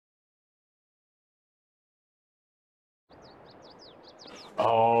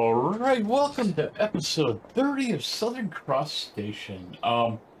All right, welcome to episode 30 of Southern Cross Station.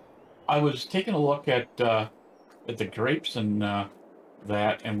 I was taking a look at the grapes and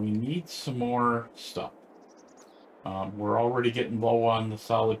that, and we need some more stuff. We're already getting low on the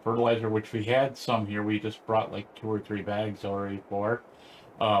solid fertilizer, which we had some here. We just brought like 2 or 3 bags already for.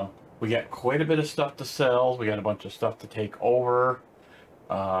 We got quite a bit of stuff to sell. We got a bunch of stuff to take over.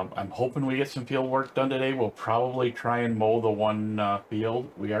 I'm hoping we get some field work done today. We'll probably try and mow the one field.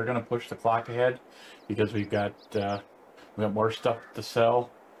 We are going to push the clock ahead because we got more stuff to sell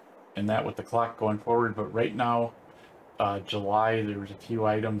and that with the clock going forward. But right now, July, there's a few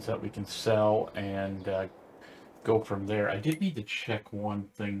items that we can sell and go from there. I did need to check one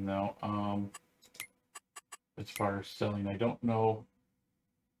thing though. As far as selling, I don't know.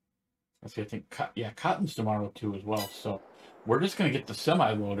 Let's see, I think, yeah, cotton's tomorrow too as well. So we're just going to get the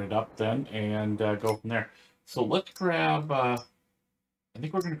semi loaded up then and go from there. So let's grab, I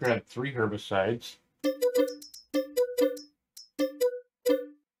think we're going to grab 3 herbicides.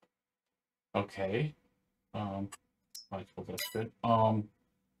 Okay. I suppose that's good.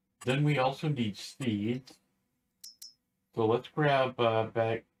 Then we also need seeds. So let's grab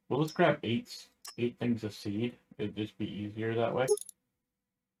let's grab eight things of seed. It'd just be easier that way.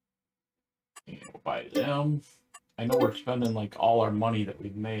 And we'll buy them. I know we're spending like all our money that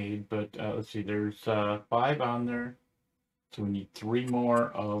we've made, but let's see, there's 5 on there. So we need 3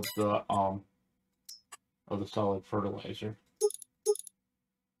 more of the solid fertilizer.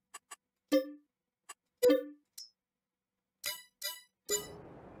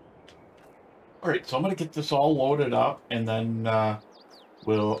 Alright, so I'm gonna get this all loaded up and then I'll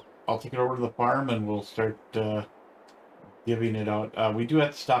take it over to the farm and we'll start giving it out. We do have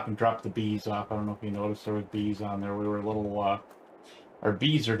to stop and drop the bees off. I don't know if you noticed there were bees on there. We were a little, our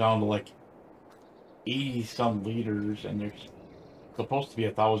bees are down to like 80 some liters, and there's supposed to be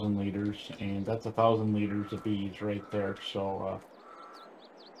 1,000 liters, and that's 1,000 liters of bees right there. So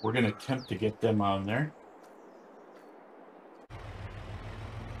we're going to attempt to get them on there.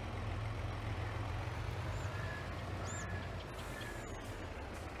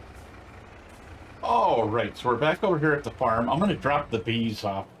 All right, so we're back over here at the farm. I'm going to drop the bees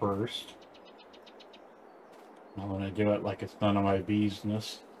off first. I'm going to do it like it's none of my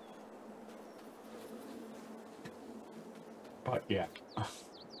business. But yeah,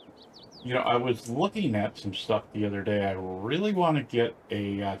 you know, I was looking at some stuff the other day. I really want to get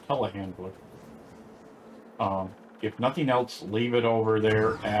a telehandler. If nothing else, leave it over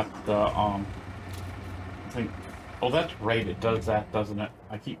there at the, I think, oh, that's right, it does that, doesn't it?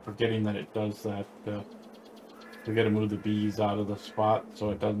 I keep forgetting that it does that. We got to move the bees out of the spot so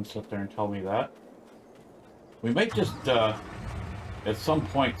it doesn't sit there and tell me that. We might just, at some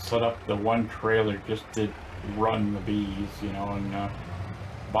point, set up the one trailer just to run the bees, you know, and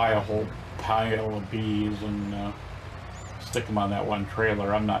buy a whole pile of bees and stick them on that one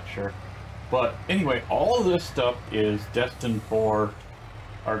trailer. I'm not sure. But anyway, all of this stuff is destined for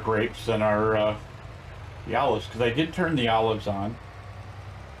our grapes and our the olives, because I did turn the olives on.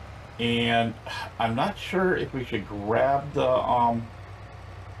 And I'm not sure if we should grab the other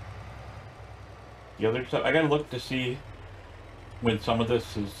stuff. I gotta look to see when some of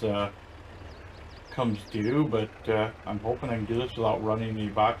this is comes due, but I'm hoping I can do this without running any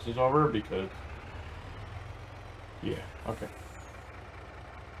boxes over, because yeah, okay.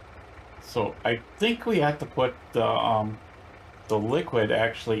 So I think we have to put the liquid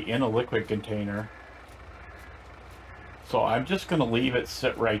actually in a liquid container. So I'm just going to leave it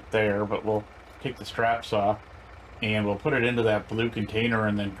sit right there, but we'll take the straps off and we'll put it into that blue container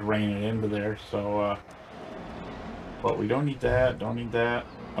and then drain it into there. So, but we don't need that, don't need that.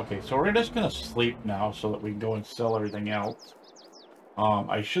 Okay, so we're just going to sleep now so that we can go and sell everything else.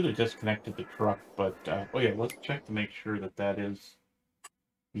 I should have disconnected the truck, but, oh yeah, let's check to make sure that that is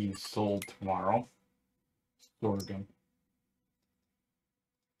being sold tomorrow. Sorghum.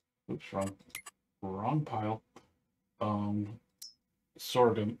 Oops, wrong pile.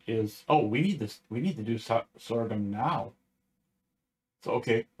 Sorghum is, oh, we need to do sorghum now. So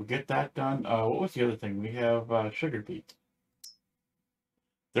okay, we'll get that done. What was the other thing? We have sugar beets.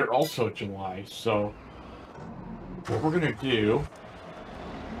 They're also July, so what we're gonna do,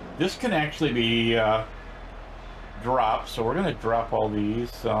 this can actually be dropped, so we're gonna drop all these.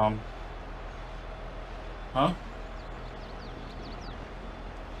 Huh?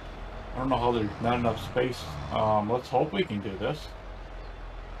 I don't know how there's not enough space. Let's hope we can do this.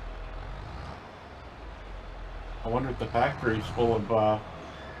 I wonder if the factory's full of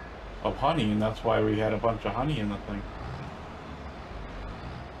honey, and that's why we had a bunch of honey in the thing.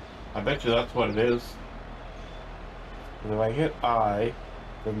 I bet you that's what it is. If I hit I,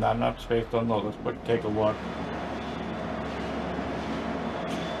 there's not enough space to unload. Let's quick take a look.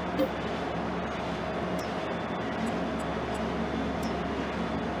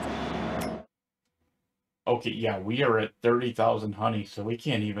 Okay, yeah, we are at 30,000 honey, so we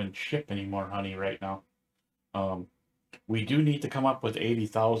can't even ship any more honey right now. We do need to come up with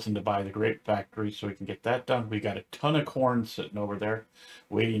 80,000 to buy the grape factory so we can get that done. We got a ton of corn sitting over there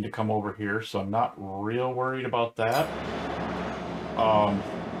waiting to come over here, so I'm not real worried about that.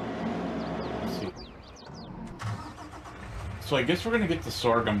 Let's see. So I guess we're going to get the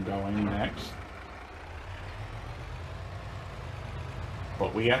sorghum going next.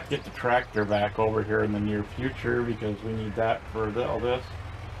 But we have to get the tractor back over here in the near future because we need that for all this.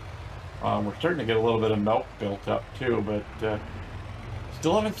 We're starting to get a little bit of milk built up too, but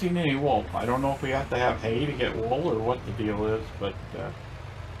still haven't seen any wool. I don't know if we have to have hay to get wool or what the deal is, but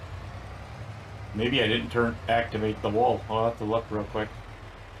maybe I didn't activate the wool. I'll have to look real quick.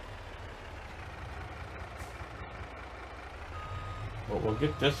 But we'll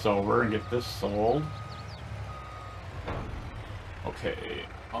get this over and get this sold. Okay,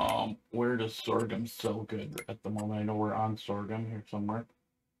 where does sorghum sell good at the moment? I know we're on sorghum here somewhere.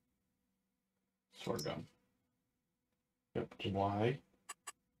 Sorghum. Yep, July.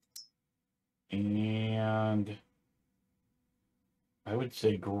 And I would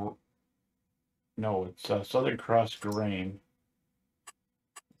say, no, it's Southern Cross grain.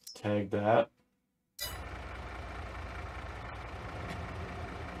 Tag that.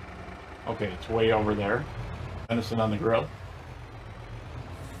 Okay, it's way over there. Venison on the grill.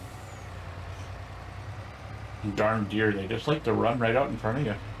 Darn deer, they just like to run right out in front of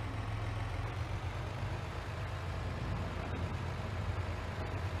you.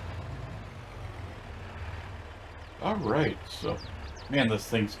 Alright, so, man, this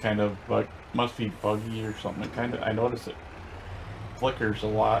thing's kind of, must be buggy or something. I notice it flickers a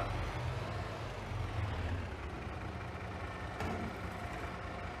lot.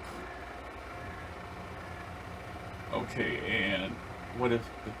 Okay, and what is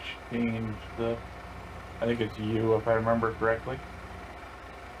the change? I think it's U, if I remember correctly.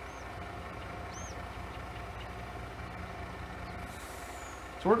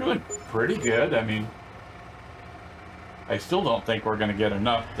 So we're doing pretty good. I mean, I still don't think we're going to get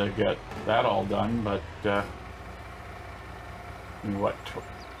enough to get that all done, but I mean, what,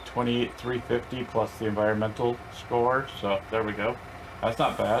 28,350 plus the environmental score, so there we go. That's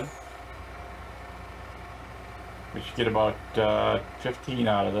not bad. We should get about 15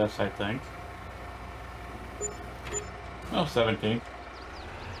 out of this, I think. Oh, 17.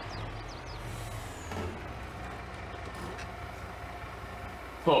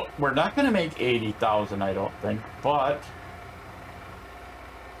 So we're not going to make 80,000, I don't think, but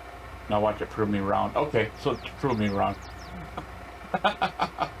now watch it prove me wrong. Okay, so prove me wrong.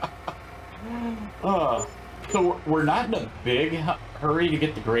 So we're not in a big hurry to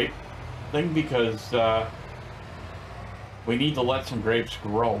get the grape thing because we need to let some grapes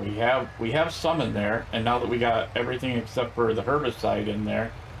grow. We have some in there, and now that we got everything except for the herbicide in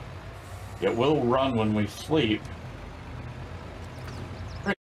there, it will run when we sleep.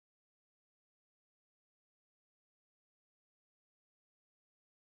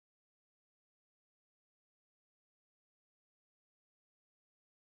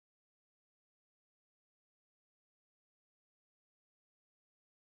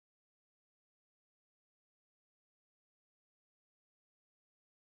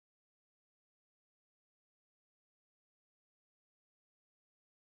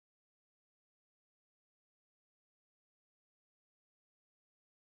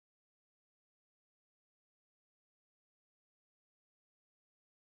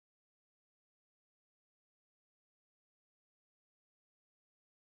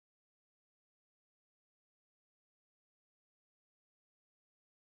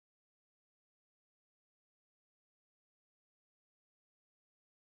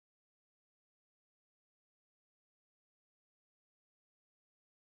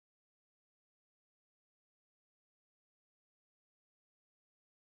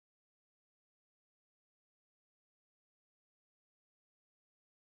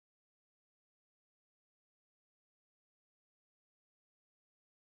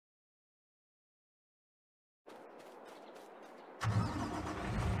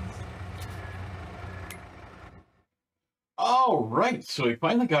 All right, so we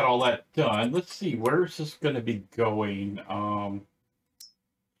finally got all that done. Let's see, where is this going to be going?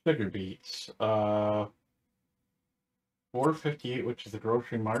 Sugar beets. 458, which is the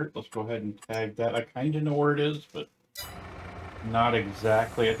grocery mart. Let's go ahead and tag that. I kind of know where it is, but not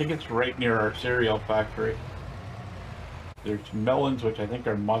exactly. I think it's right near our cereal factory. there's melons, which I think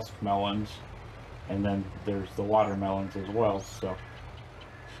are musk melons, and then there's the watermelons as well. So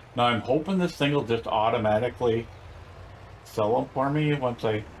now I'm hoping this thing will just automatically sell them for me once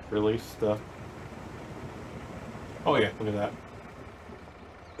I release the... Oh yeah, look at that.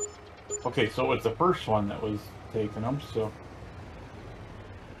 Okay, so it was the first one that was taking them, so...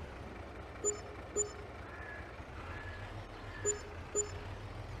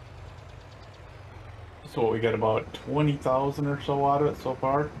 So we got about 20,000 or so out of it so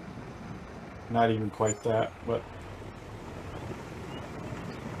far. Not even quite that, but...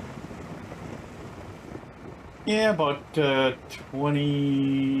 Yeah, about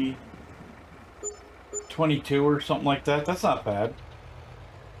 22 or something like that. That's not bad.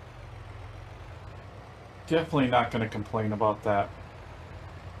 Definitely not going to complain about that.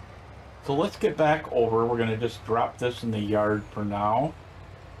 So let's get back over. We're going to just drop this in the yard for now.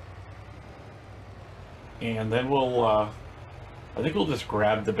 And then we'll, I think we'll just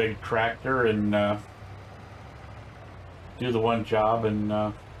grab the big tractor and do the one job. And,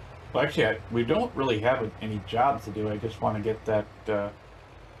 well, actually, we don't really have any jobs to do. I just want to get that, the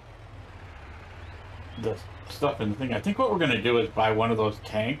stuff in the thing. I think what we're going to do is buy one of those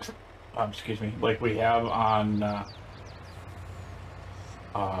tanks, excuse me, like we have on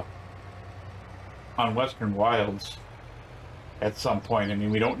Western Wilds at some point. I mean,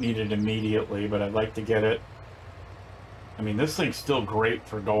 we don't need it immediately, but I'd like to get it. I mean, this thing's still great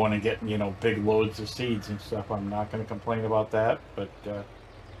for going and getting, you know, big loads of seeds and stuff. I'm not going to complain about that, but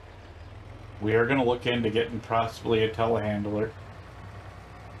we are going to look into getting possibly a telehandler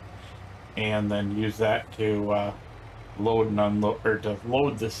and then use that to load and unload, or to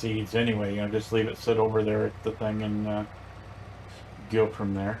load the seeds anyway. You know, just leave it sit over there at the thing and go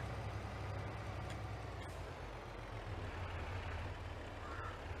from there.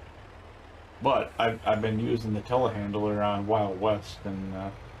 But I've been using the telehandler on Wild West,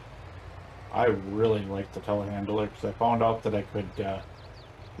 and I really like the telehandler because I found out that I could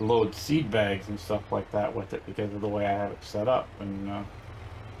load seed bags and stuff like that with it because of the way I have it set up. And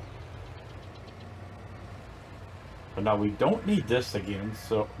but now we don't need this again,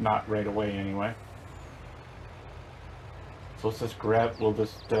 so not right away anyway. So let's just grab, we'll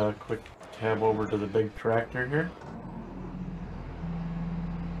just quick tab over to the big tractor here.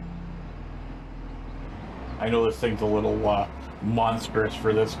 I know this thing's a little monstrous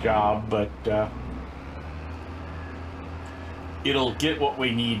for this job, but it'll get what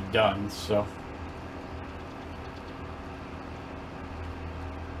we need done, so.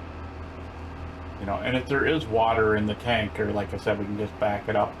 You know, and if there is water in the tank, or like I said, we can just back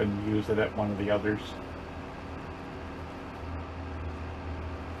it up and use it at one of the others.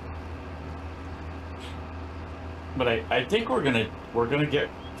 But I think we're gonna get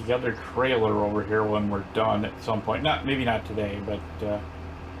the other trailer over here when we're done at some point. Maybe not today, but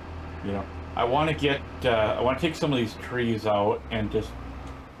you know, I want to take some of these trees out and just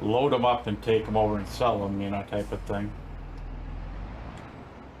load them up and take them over and sell them, you know, type of thing.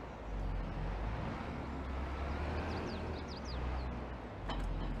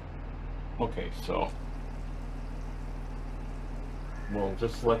 Okay, so we'll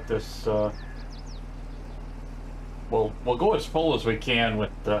just let this we'll go as full as we can with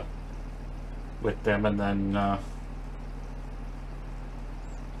them, and then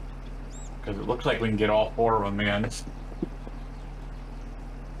because it looks like we can get all 4 of them in.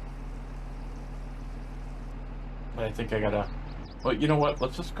 But I think I gotta, well, you know what,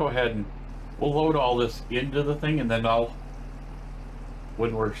 let's just go ahead and we'll load all this into the thing, and then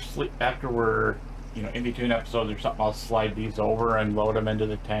when we're after we're, you know, in between episodes or something, I'll slide these over and load them into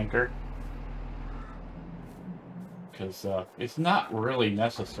the tanker. Because it's not really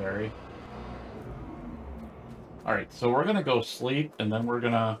necessary. Alright, so we're gonna go sleep, and then we're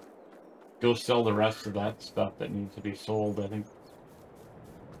gonna go sell the rest of that stuff that needs to be sold. I think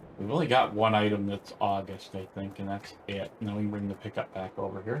we've only got one item that's August, I think, and that's it. And then we can bring the pickup back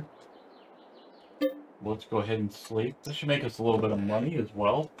over here. Let's go ahead and sleep. This should make us a little bit of money as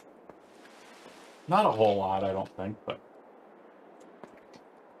well. Not a whole lot, I don't think, but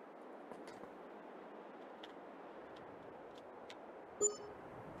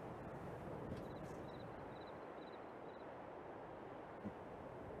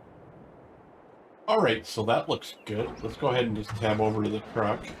alright, so that looks good. Let's go ahead and just tab over to the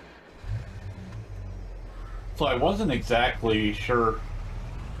truck. So I wasn't exactly sure,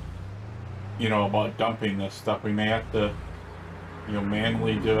 you know, about dumping this stuff. We may have to, you know,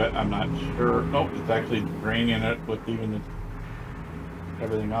 manually do it. I'm not sure. Nope, it's actually draining it with even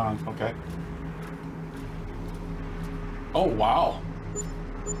everything on. Okay. Oh, wow.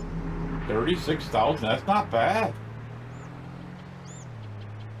 36,000, that's not bad.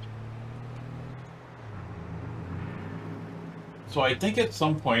 So I think at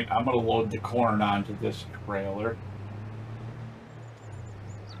some point I'm going to load the corn onto this trailer.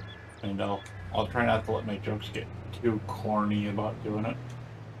 And I'll try not to let my jokes get too corny about doing it.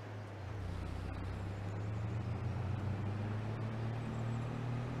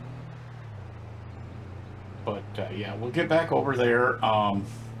 But yeah, we'll get back over there. I'm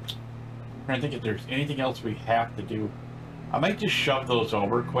trying to think if there's anything else we have to do. I might just shove those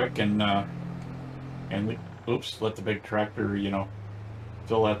over quick and oops, let the big tractor, you know,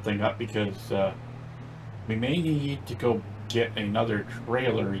 fill that thing up, because we may need to go get another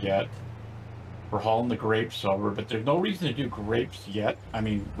trailer yet for hauling the grapes over, but there's no reason to do grapes yet. I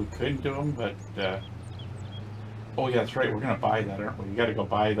mean, we could do them, but oh yeah, that's right, we're gonna buy that, aren't we? We gotta go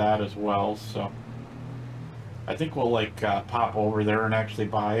buy that as well, so I think we'll like pop over there and actually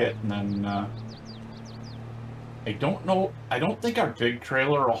buy it, and then I don't know, I don't think our big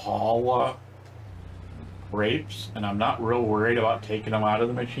trailer will haul grapes, and I'm not real worried about taking them out of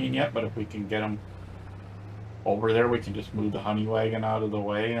the machine yet, but if we can get them over there, we can just move the honey wagon out of the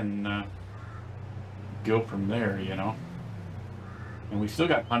way and go from there, you know. And we still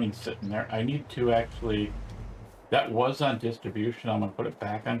got honey sitting there. I need to actually, that was on distribution, I'm gonna put it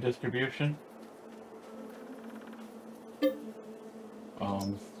back on distribution.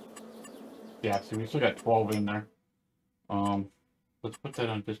 Yeah, see, we still got 12 in there. Let's put that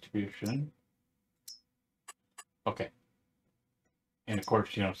on distribution. Okay. And of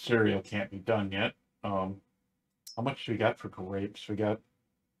course, you know, cereal can't be done yet. How much do we got for grapes? We got,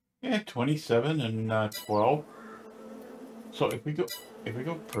 yeah, 27 and 12. So if we go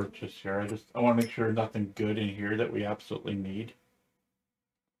purchase here, I want to make sure nothing good in here that we absolutely need.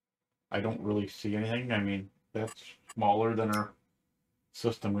 I don't really see anything. I mean, that's smaller than our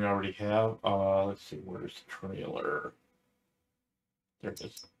system we already have. Let's see, where's the trailer? There it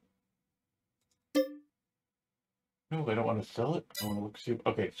is. No, I don't want to sell it. I want to look, see.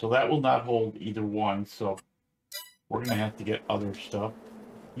 Okay, so that will not hold either one, so we're gonna have to get other stuff.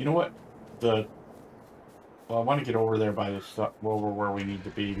 You know what? Well, I want to get over there by the stuff over where we need to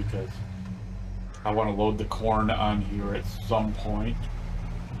be, because I want to load the corn on here at some point.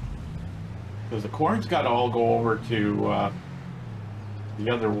 Because the corn's got to all go over to the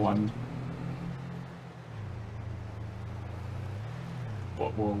other one.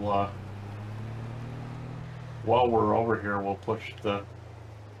 But we'll while we're over here, we'll push the,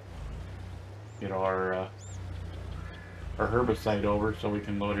 you know, our herbicide over so we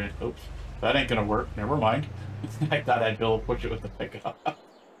can load it. Oops, that ain't gonna work. Never mind. I thought I'd be able to push it with the pickup.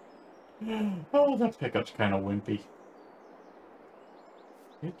 Oh, that pickup's kind of wimpy.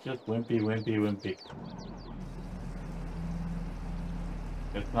 It's just wimpy, wimpy, wimpy.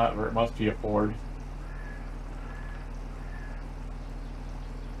 It's not, it must be a Ford.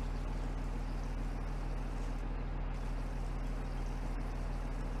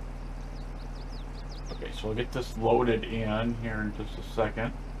 Okay, so we'll get this loaded in here in just a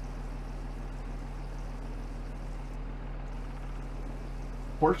second.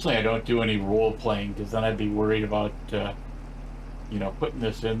 Fortunately, I don't do any role playing, because then I'd be worried about, you know, putting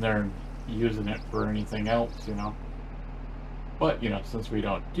this in there and using it for anything else, you know. But, you know, since we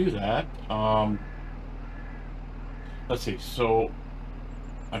don't do that, let's see, so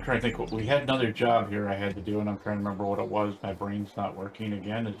I'm trying to think, we had another job here I had to do, and I'm trying to remember what it was. My brain's not working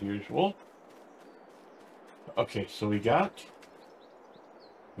again, as usual. Okay, so we got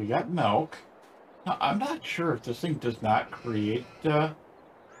milk. Now, I'm not sure if this thing does not create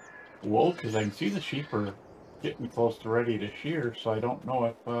wool, because I can see the sheep are getting close to ready to shear, so I don't know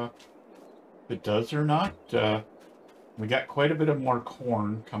if it does or not. We got quite a bit of more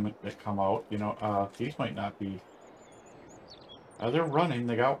corn that come out. You know, these might not be. They're running.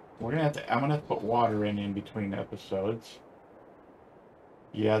 We're gonna have to. I'm gonna have to put water in between episodes.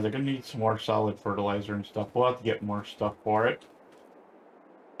 Yeah, they're gonna need some more solid fertilizer and stuff. We'll have to get more stuff for it.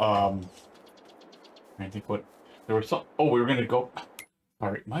 I think what there was some. Oh, we were gonna go.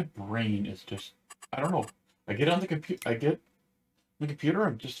 All right, my brain is just. I don't know. I get on the computer. The computer,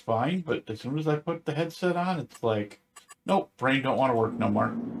 I'm just fine, but as soon as I put the headset on, it's like, nope, brain don't want to work no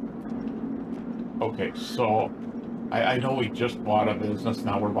more. Okay, so I know we just bought a business,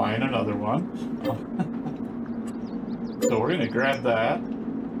 now we're buying another one. So we're gonna grab that,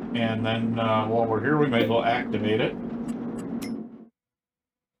 and then while we're here, we may as well activate it.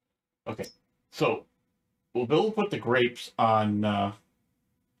 Okay, so we'll be able to put the grapes on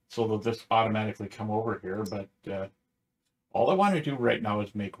so that this automatically come over here, but all I want to do right now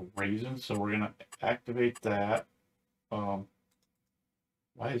is make raisins, so we're going to activate that.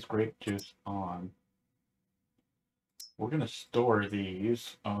 Why is grape juice on? We're going to store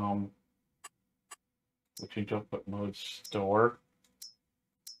these. We'll change output mode store.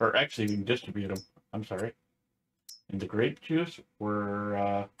 Or actually, we can distribute them. I'm sorry. In the grape juice,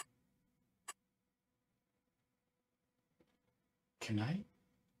 we're... Can I?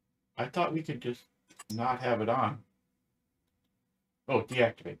 I thought we could just not have it on. Oh,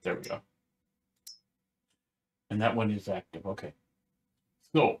 deactivate. There we go. And that one is active. Okay.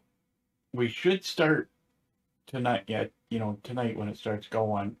 So, we should start tonight. Yeah, you know, tonight when it starts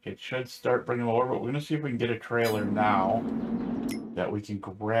going, it should start bringing them over. But we're going to see if we can get a trailer now that we can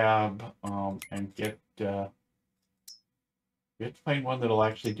grab and get... we have to find one that'll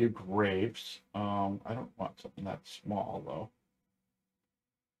actually do grapes. I don't want something that small, though.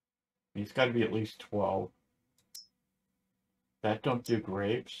 I mean, it's got to be at least 12. That don't do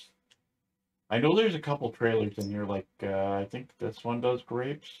grapes. I know there's a couple trailers in here, like, I think this one does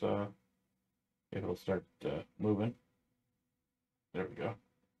grapes. It'll start moving. There we go.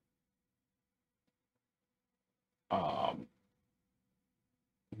 And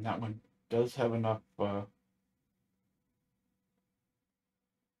that one does have enough,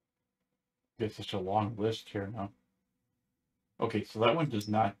 guess it's a long list here now. Okay, so that one does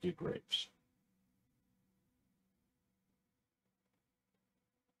not do grapes.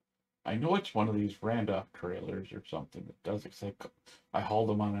 I know it's one of these Randolph trailers or something that does, except I hauled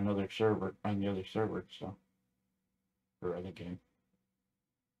them on another server, on the other server, so, or other game.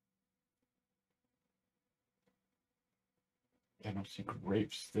 I don't see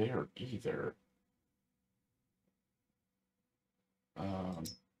grapes there either.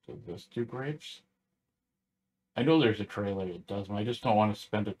 Does this do grapes? I know there's a trailer that does them. I just don't want to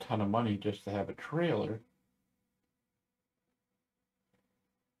spend a ton of money just to have a trailer.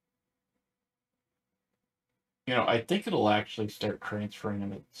 You know, I think it'll actually start transferring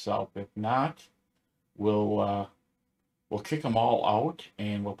in itself. If not, we'll kick them all out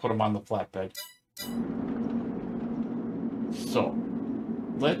and we'll put them on the flatbed. So,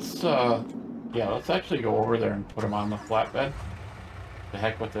 let's actually go over there and put them on the flatbed. The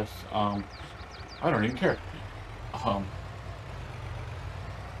heck with this. I don't even care.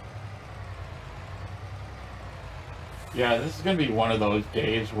 Yeah, this is going to be one of those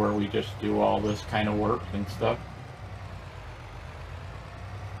days where we just do all this kind of work and stuff.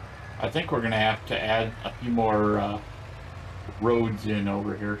 I think we're going to have to add a few more roads in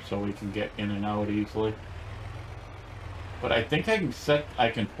over here so we can get in and out easily. But I think I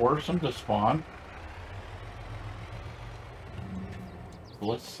can force them to spawn. So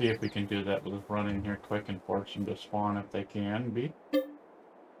let's see if we can do that. We'll just run in here quick and force them to spawn if they can be.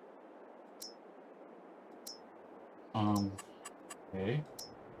 Okay.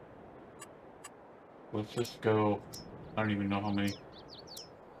 Let's just go. I don't even know how many.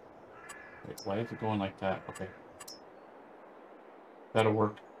 Wait, why is it going like that? Okay. That'll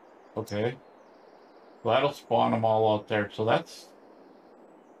work. Okay. Well, that'll spawn them all out there. So that's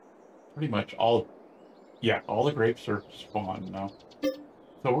pretty much all. Yeah, all the grapes are spawned now.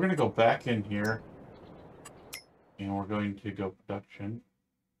 So we're going to go back in here. And we're going to go production.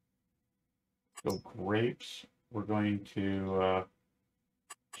 Go grapes. We're going to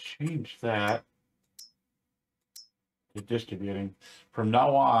change that to distributing. From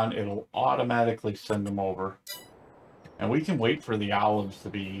now on, it'll automatically send them over. And we can wait for the olives to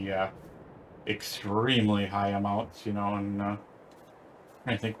be extremely high amounts, you know, and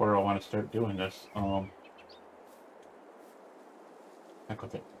I think where I want to start doing this. Heck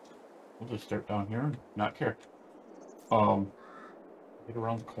with it. We'll just start down here and not care. Get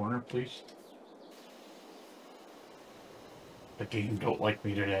around the corner, please. The game don't like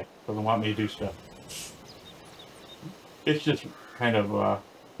me today. Doesn't want me to do stuff. It's just kind of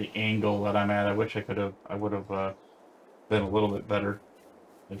the angle that I'm at. I wish I would have been a little bit better.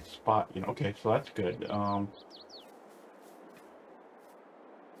 The spot, you know. Okay, so that's good. So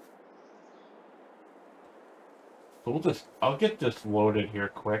I'll get this loaded here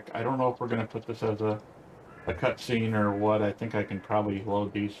quick. I don't know if we're gonna put this as a cutscene or what. I think I can probably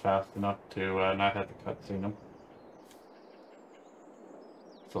load these fast enough to not have to cutscene them.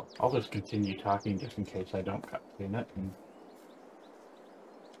 So I'll just continue talking just in case I don't cutscene it.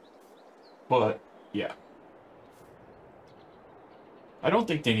 But yeah, I don't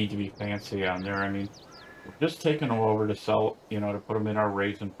think they need to be fancy on there. I mean, we're just taking them over to sell, you know, to put them in our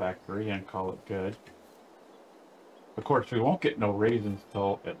raisin factory and call it good. Of course, we won't get no raisins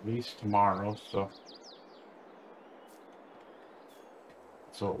till at least tomorrow, so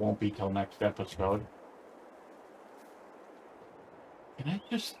it won't be till next episode. Can I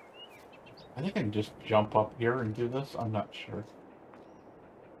think I can just jump up here and do this? I'm not sure.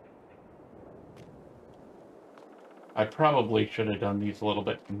 I probably should have done these a little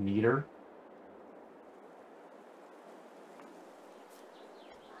bit neater.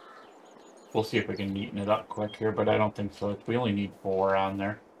 We'll see if we can neaten it up quick here, but I don't think so. We only need 4 on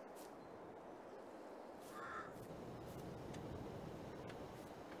there.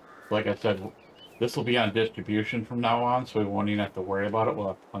 Like I said, this will be on distribution from now on, so we won't even have to worry about it. We'll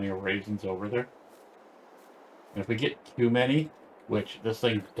have plenty of raisins over there. And if we get too many, which this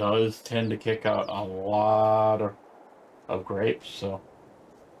thing does tend to kick out a lot of grapes, so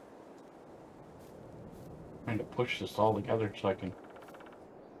I'm trying to push this all together so I can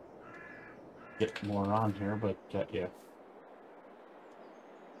get more on here, but yeah.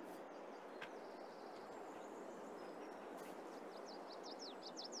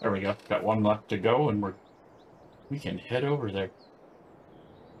 There we go. Got 1 left to go, and we can head over there.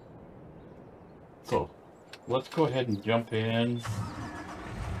 So let's go ahead and jump in.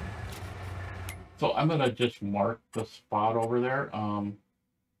 So I'm gonna just mark the spot over there.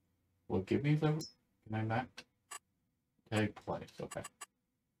 Will give me the. Can I not tag place? Okay.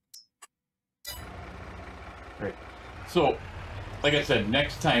 Great. So, like I said,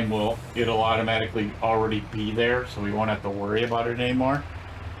 next time it'll automatically already be there, so we won't have to worry about it anymore.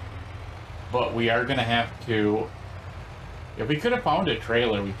 But we are gonna have to. If we could have found a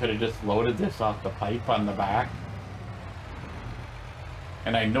trailer, we could have just loaded this off the pipe on the back.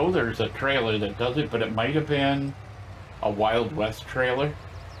 And I know there's a trailer that does it, but it might have been a Wild West trailer.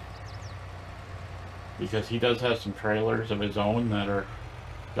 Because he does have some trailers of his own that are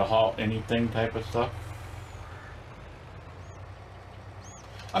to haul anything type of stuff.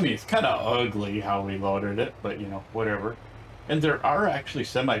 I mean, it's kind of ugly how we loaded it, but you know, whatever. And there are actually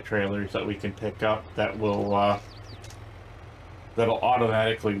semi-trailers that we can pick up that will that'll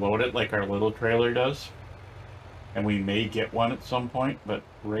automatically load it like our little trailer does. And we may get one at some point, but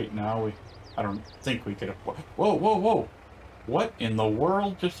right now I don't think we could afford. Whoa, whoa, whoa! What in the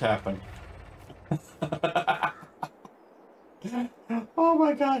world just happened? Oh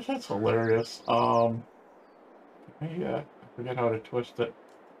my gosh, that's hilarious. I forget how to twist it.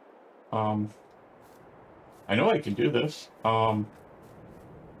 I know I can do this. I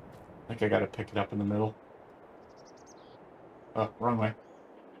think I gotta pick it up in the middle. Oh, wrong way.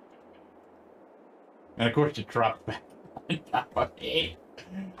 And of course it dropped back on top of me.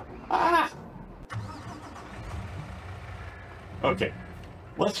 Ah! Okay,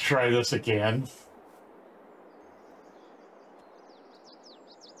 let's try this again.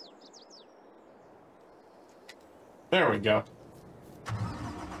 There we go.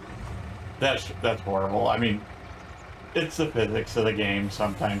 That's horrible. I mean, it's the physics of the game.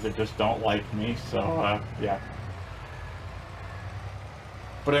 Sometimes it just don't like me, so yeah.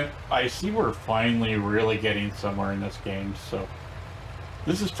 But I see we're finally really getting somewhere in this game, so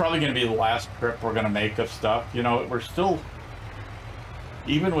this is probably going to be the last trip we're going to make of stuff. You know, we're still,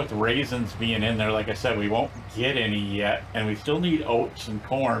 even with raisins being in there, like I said, we won't get any yet, and we still need oats and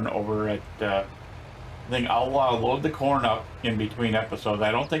corn over at, I think I'll load the corn up in between episodes.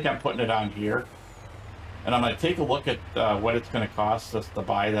 I don't think I'm putting it on here. And I'm going to take a look at what it's going to cost us to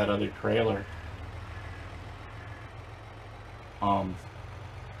buy that other trailer.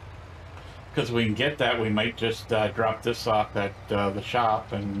 Because we can get that, we might just drop this off at the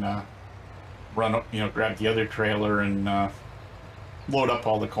shop and run up, you know, grab the other trailer and load up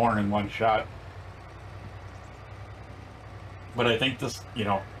all the corn in one shot. But I think this, you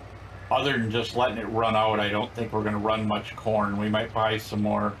know, other than just letting it run out, I don't think we're going to run much corn. We might buy some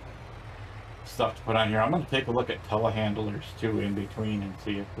more stuff to put on here. I'm going to take a look at telehandlers too in between and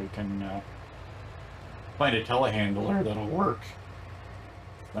see if we can find a telehandler that'll work.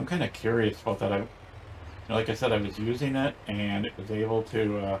 I'm kind of curious about that. You know, like I said, I was using it and it was able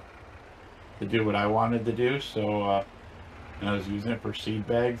to do what I wanted to do. So, and I was using it for seed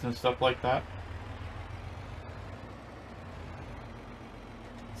bags and stuff like that.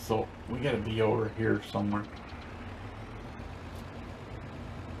 So we got to be over here somewhere.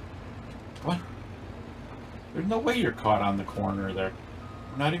 What? There's no way you're caught on the corner there.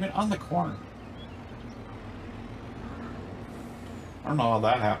 We're not even on the corner. I don't know how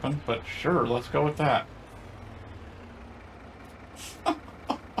that happened, but sure, let's go with that.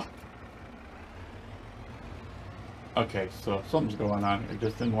 Okay, so something's going on. It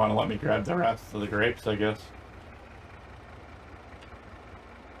just didn't want to let me grab the rest of the grapes, I guess.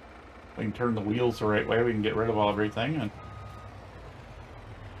 If we can turn the wheels the right way, we can get rid of everything. And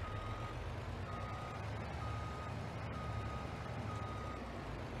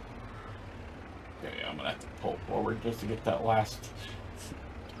okay, I'm gonna have to pull forward just to get that last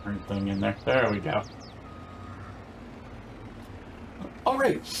turn thing in there. There we go. All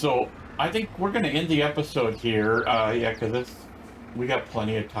right, so I think we're gonna end the episode here. Yeah, because we got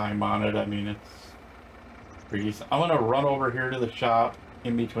plenty of time on it. I mean, it's pretty decent. I'm gonna run over here to the shop,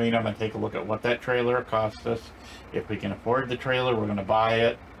 in between them and take a look at what that trailer costs us. If we can afford the trailer, we're going to buy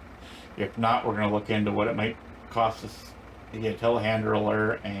it. If not, we're going to look into what it might cost us to get a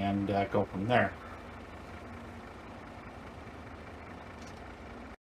telehandler and go from there.